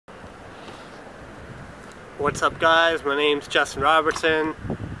What's up guys, my name's Justin Robertson.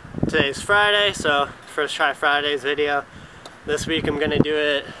 Today's Friday, so first try Friday's video. This week I'm gonna do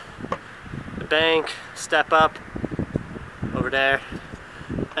it the bank, step up over there,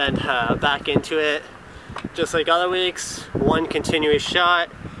 and back into it. Just like other weeks, one continuous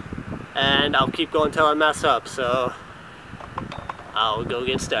shot, and I'll keep going until I mess up, so I'll go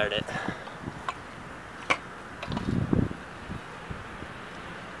get started.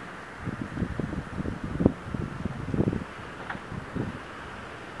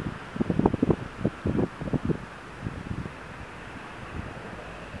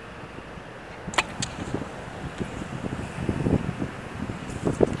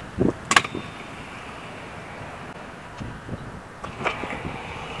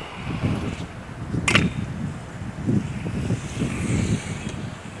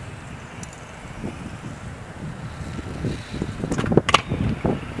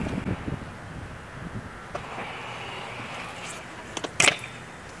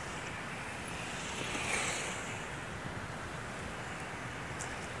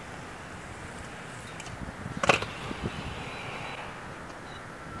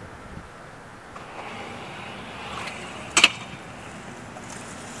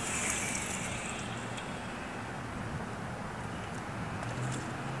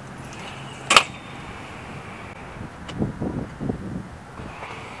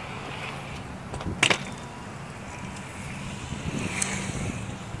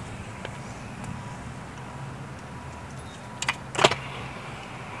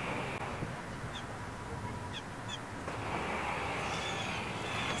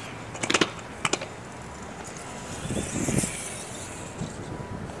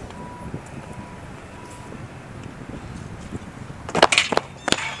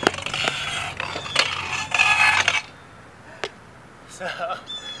 So,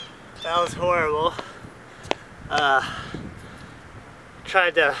 that was horrible.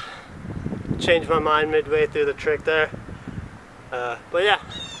 Tried to change my mind midway through the trick there. But yeah,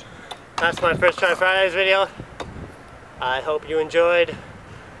 that's my first try Fridays video. I hope you enjoyed,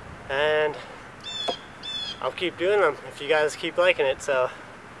 and I'll keep doing them if you guys keep liking it, so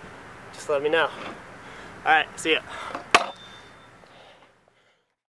just let me know. Alright, see ya.